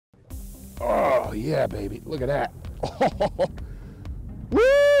Oh yeah, baby, look at that.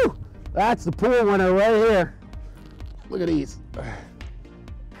 Woo! That's the pool winner right here. Look at these.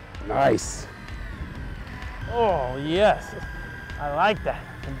 Nice. Oh yes, I like that.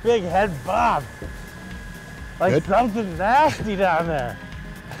 A big head bob. Like Good. something nasty down there.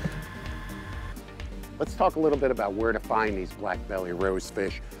 Let's talk a little bit about where to find these Blackbelly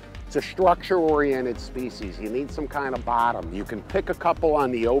Rosefish. It's a structure-oriented species. You need some kind of bottom. You can pick a couple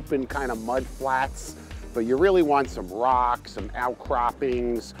on the open kind of mud flats, but you really want some rocks, some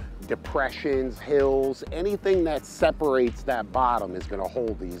outcroppings, depressions, hills. Anything that separates that bottom is gonna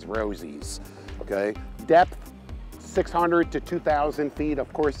hold these Rosies, okay? Depth, 600 to 2,000 feet.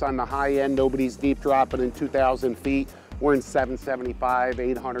 Of course, on the high end, nobody's deep dropping in 2,000 feet. We're in 775,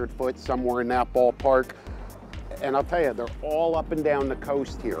 800 foot, somewhere in that ballpark. And I'll tell you, they're all up and down the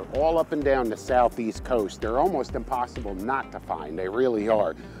coast here, all up and down the southeast coast. They're almost impossible not to find, they really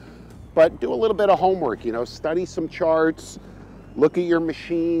are. But do a little bit of homework, you know, study some charts, look at your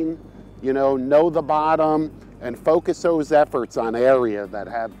machine, you know the bottom, and focus those efforts on areas that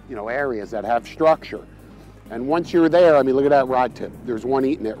have structure. And once you're there, I mean, look at that rod tip. There's one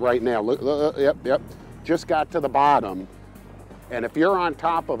eating it right now. Look, yep. Just got to the bottom. And if you're on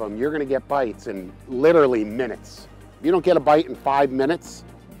top of them, you're gonna get bites in literally minutes. If you don't get a bite in 5 minutes,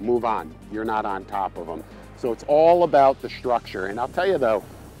 move on. You're not on top of them. So it's all about the structure. And I'll tell you though,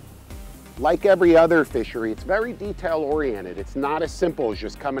 like every other fishery, it's very detail oriented. It's not as simple as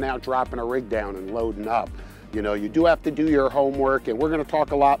just coming out, dropping a rig down and loading up. You know, you do have to do your homework, and we're gonna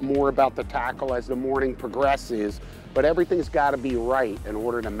talk a lot more about the tackle as the morning progresses, but everything's gotta be right in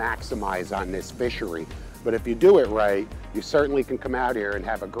order to maximize on this fishery. But if you do it right, you certainly can come out here and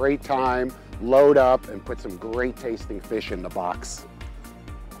have a great time, load up, and put some great tasting fish in the box.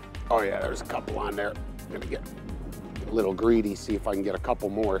 Oh yeah, there's a couple on there. I'm gonna get a little greedy, see if I can get a couple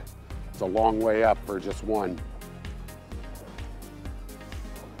more. It's a long way up for just one.